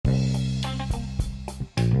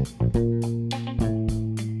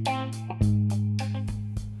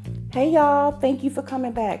Hey y'all, thank you for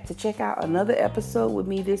coming back to check out another episode with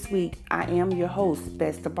me this week. I am your host,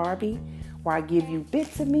 Best of Barbie, where I give you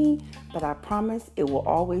bits of me, but I promise it will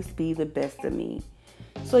always be the best of me.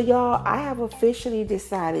 So y'all, I have officially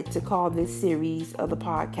decided to call this series of the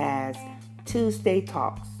podcast Tuesday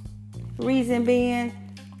Talks. Reason being,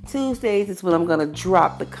 Tuesdays is when I'm going to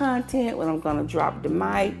drop the content, when I'm going to drop the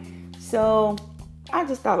mic. So I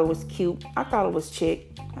just thought it was cute. I thought it was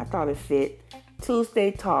chic. I thought it fit.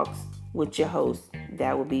 Tuesday Talks with your host.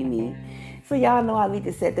 That would be me. So y'all know I need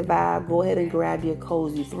to set the vibe. Go ahead and grab your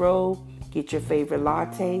cozy throw. Get your favorite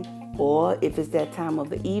latte. Or if it's that time of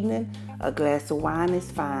the evening, a glass of wine is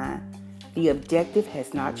fine. The objective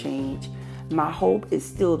has not changed. My hope is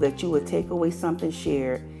still that you will take away something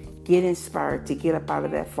shared. Get inspired to get up out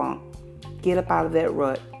of that funk. Get up out of that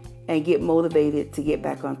rut. And get motivated to get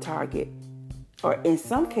back on target. Or in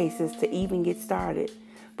some cases, to even get started.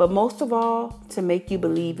 But most of all, to make you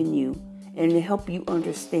believe in you and to help you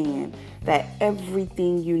understand that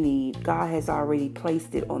everything you need, God has already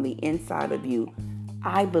placed it on the inside of you.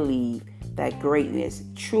 I believe that greatness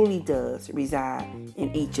truly does reside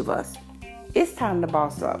in each of us. It's time to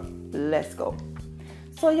boss up. Let's go.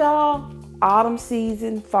 So y'all, autumn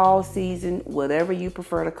season, fall season, whatever you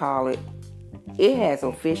prefer to call it, it has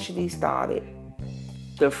officially started.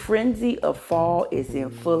 The frenzy of fall is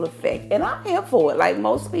in full effect. And I'm here for it. Like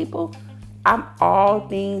most people, I'm all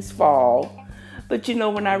things fall. But you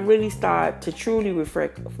know, when I really start to truly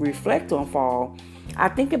reflect on fall, I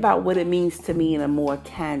think about what it means to me in a more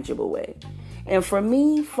tangible way. And for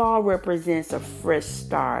me, fall represents a fresh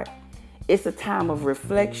start. It's a time of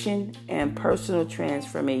reflection and personal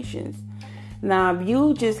transformations. Now, if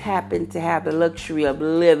you just happen to have the luxury of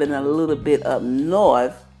living a little bit up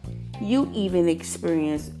north, you even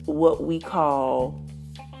experience what we call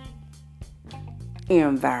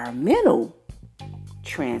environmental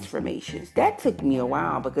transformations. That took me a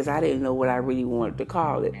while because I didn't know what I really wanted to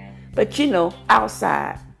call it. But you know,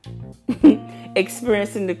 outside,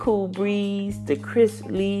 experiencing the cool breeze, the crisp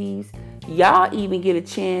leaves, y'all even get a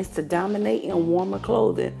chance to dominate in warmer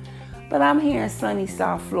clothing. But I'm here in sunny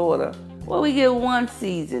South Florida, where we get one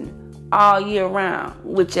season all year round,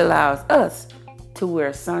 which allows us to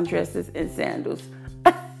wear sundresses and sandals.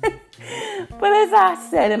 But as I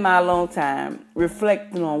said in my alone time,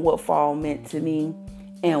 reflecting on what fall meant to me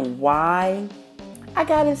and why, I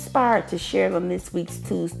got inspired to share it on this week's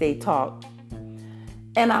Tuesday Talk.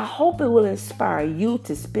 And I hope it will inspire you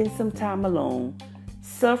to spend some time alone,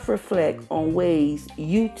 self-reflect on ways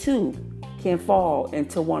you too can fall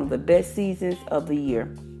into one of the best seasons of the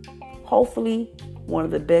year. Hopefully, one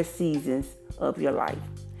of the best seasons of your life.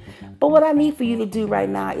 But what I need for you to do right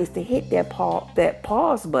now is to hit that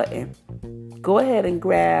pause button. Go ahead and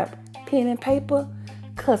grab pen and paper,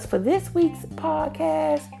 because for this week's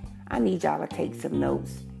podcast, I need y'all to take some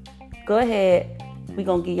notes. Go ahead. We're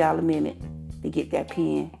going to give y'all a minute to get that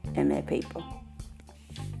pen and that paper.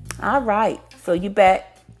 All right. So you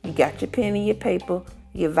back. You got your pen and your paper.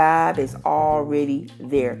 Your vibe is already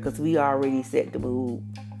there because we already set the mood.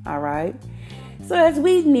 All right. So as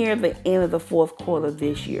we near the end of the fourth quarter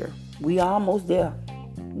this year, we almost there.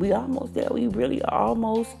 We really are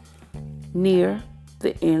almost near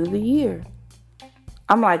the end of the year.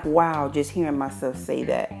 I'm like, wow, just hearing myself say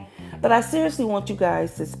that. But I seriously want you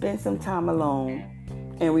guys to spend some time alone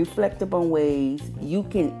and reflect upon ways you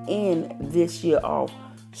can end this year off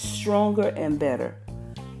stronger and better.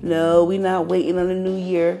 No, we're not waiting on the new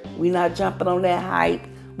year. We're not jumping on that hype.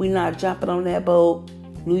 We're not jumping on that boat.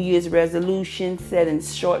 New Year's resolution, setting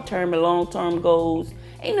short-term and long-term goals.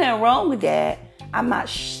 Ain't nothing wrong with that. I'm not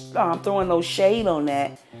throwing no shade on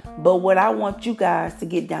that. But what I want you guys to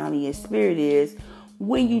get down in your spirit is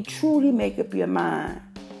when you truly make up your mind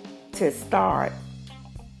to start,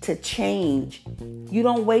 to change, you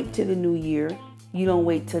don't wait till the new year. You don't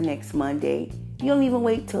wait till next Monday. You don't even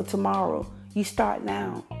wait till tomorrow. You start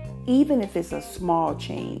now. Even if it's a small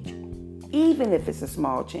change. Even if it's a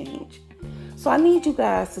small change. So I need you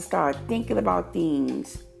guys to start thinking about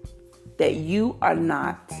things that you are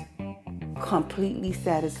not completely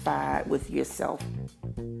satisfied with yourself.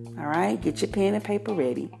 All right? Get your pen and paper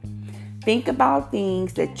ready. Think about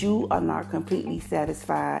things that you are not completely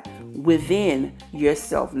satisfied within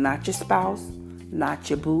yourself. Not your spouse,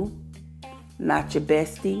 not your boo, not your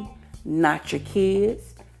bestie, not your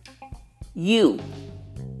kids. You.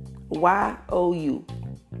 Y-O-U.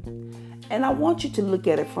 And I want you to look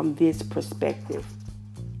at it from this perspective.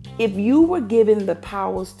 If you were given the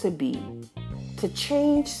powers to be, to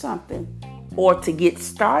change something, or to get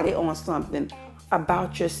started on something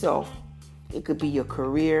about yourself, It could be your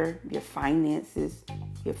career, your finances,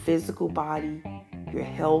 your physical body, your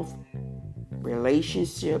health,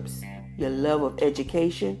 relationships, your love of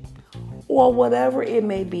education, or whatever it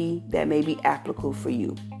may be that may be applicable for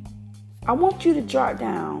you. I want you to jot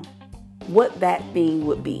down what that thing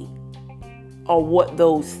would be, or what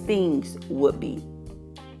those things would be.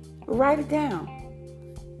 Write it down.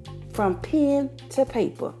 From pen to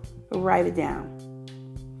paper, write it down.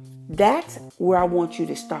 That's where I want you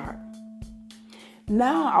to start.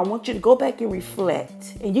 Now I want you to go back and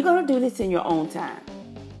reflect, and you're going to do this in your own time.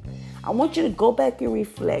 I want you to go back and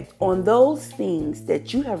reflect on those things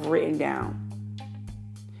that you have written down,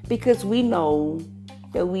 because we know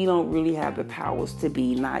that we don't really have the powers to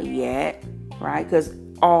be, not yet, right? Because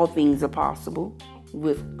all things are possible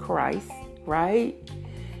with Christ, right?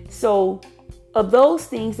 So, of those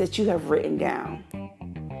things that you have written down,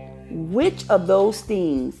 which of those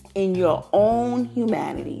things in your own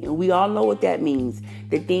humanity, and we all know what that means,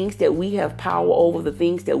 the things that we have power over, the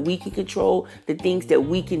things that we can control, the things that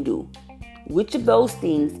we can do, which of those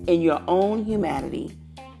things in your own humanity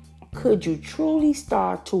could you truly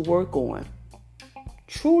start to work on,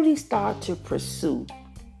 truly start to pursue,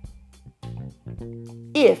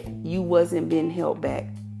 if you wasn't being held back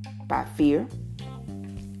by fear,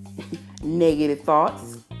 negative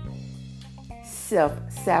thoughts,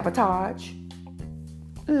 self-sabotage,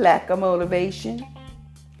 lack of motivation,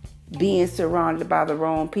 being surrounded by the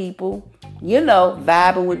wrong people,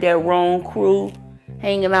 vibing with that wrong crew,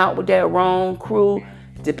 hanging out with that wrong crew,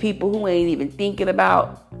 the people who ain't even thinking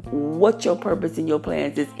about what your purpose and your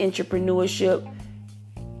plans is. Entrepreneurship,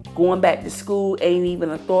 going back to school ain't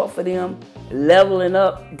even a thought for them. Leveling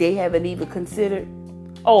up, they haven't even considered.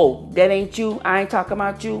 Oh, that ain't you. I ain't talking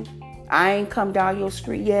about you. I ain't come down your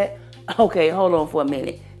street yet. Okay, hold on for a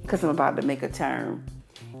minute, because I'm about to make a turn.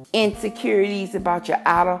 Insecurities about your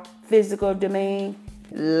outer physical domain,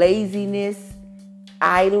 laziness,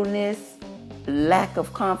 idleness, lack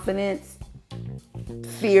of confidence,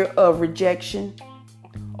 fear of rejection,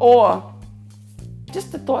 or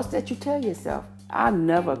just the thoughts that you tell yourself. I'll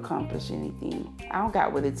never accomplish anything. I don't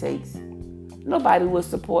got what it takes. Nobody will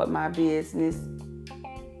support my business.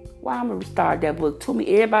 Why I'm going to start that book? To me,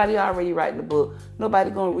 everybody already writing the book.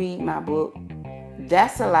 Nobody going to read my book.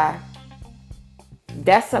 That's a lie.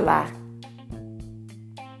 That's a lie.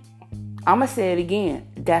 I'm going to say it again.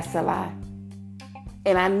 That's a lie.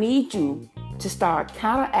 And I need you to start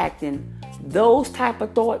counteracting those type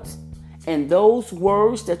of thoughts and those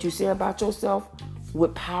words that you say about yourself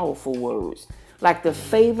with powerful words. Like the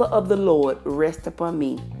favor of the Lord rests upon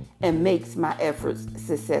me and makes my efforts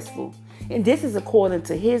successful. And this is according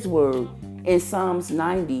to his word in Psalms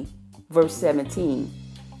 90, verse 17.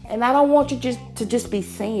 And I don't want you to just be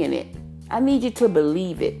saying it. I need you to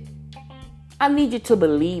believe it. I need you to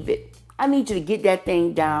believe it. I need you to get that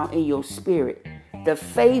thing down in your spirit. The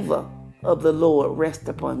favor of the Lord rests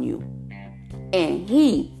upon you, and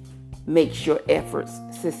he makes your efforts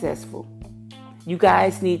successful. You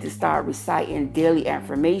guys need to start reciting daily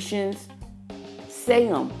affirmations. Say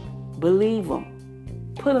them. Believe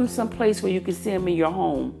them. Put them someplace where you can see them in your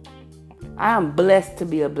home. I am blessed to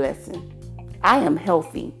be a blessing. I am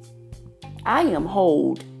healthy. I am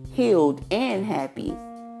whole, healed, and happy.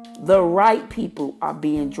 The right people are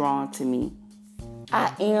being drawn to me.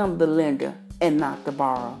 I am the lender and not the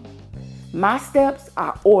borrower. My steps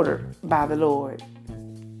are ordered by the Lord.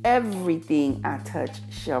 Everything I touch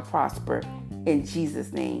shall prosper in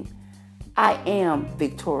Jesus' name. I am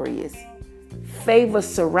victorious. Favor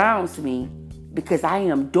surrounds me because I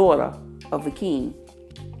am daughter of the King.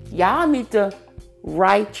 Y'all need to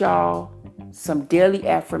write y'all some daily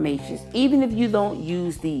affirmations. Even if you don't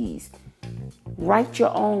use these, write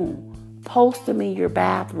your own. Post them in your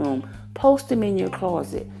bathroom. Post them in your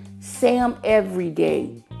closet. Say them every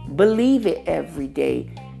day. Believe it every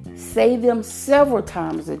day. Say them several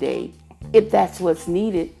times a day if that's what's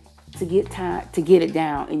needed to get it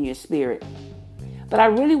down in your spirit. But I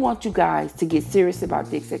really want you guys to get serious about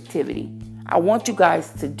this activity. I want you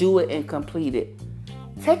guys to do it and complete it.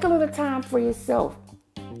 Take a little time for yourself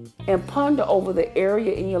and ponder over the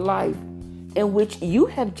area in your life in which you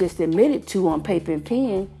have just admitted to on paper and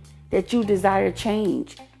pen that you desire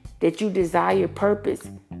change, that you desire purpose,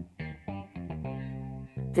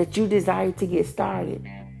 that you desire to get started.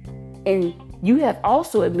 And you have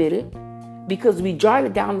also admitted, because we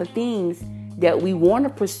jotted down the things that we want to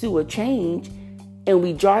pursue a change, and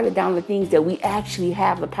we jotted down the things that we actually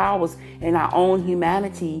have the powers in our own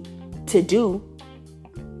humanity to do,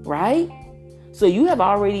 right? So you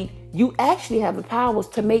actually have the powers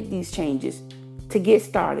to make these changes, to get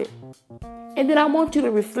started. And then I want you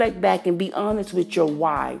to reflect back and be honest with your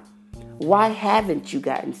why. Why haven't you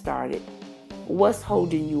gotten started? What's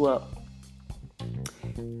holding you up?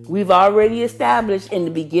 We've already established in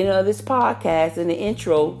the beginning of this podcast, in the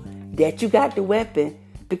intro, that you got the weapon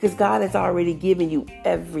because God has already given you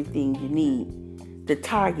everything you need. The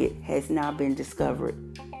target has now been discovered.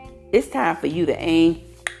 It's time for you to aim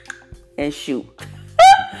and shoot.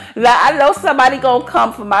 Now, I know somebody gonna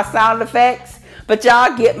come for my sound effects, but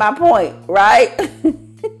y'all get my point, right?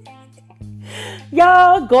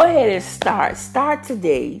 Y'all go ahead and start. Start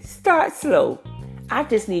today. Start slow. I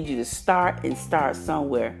just need you to start and start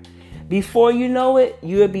somewhere. Before you know it,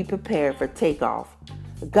 you'll be prepared for takeoff.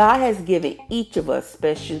 God has given each of us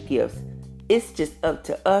special gifts. It's just up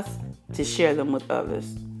to us to share them with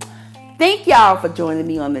others. Thank y'all for joining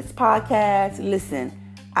me on this podcast. Listen,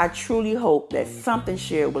 I truly hope that something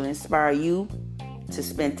shared will inspire you to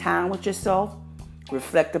spend time with yourself,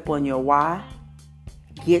 reflect upon your why,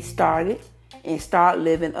 get started, and start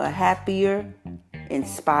living a happier,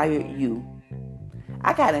 inspired you.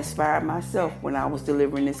 I got inspired myself when I was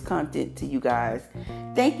delivering this content to you guys.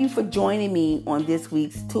 Thank you for joining me on this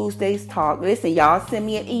week's Tuesday's Talk. Listen, y'all send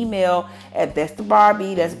me an email at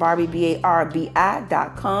bestofbarbie, that's Barbie, BARBI.com.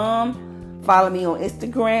 Follow me on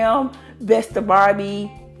Instagram,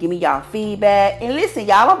 bestofbarbie. Give me y'all feedback. And listen,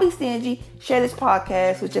 y'all don't be stingy. Share this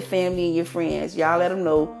podcast with your family and your friends. Y'all let them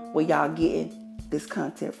know where y'all getting this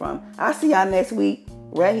content from. I'll see y'all next week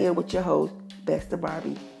right here with your host, Best of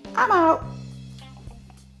Barbie. I'm out.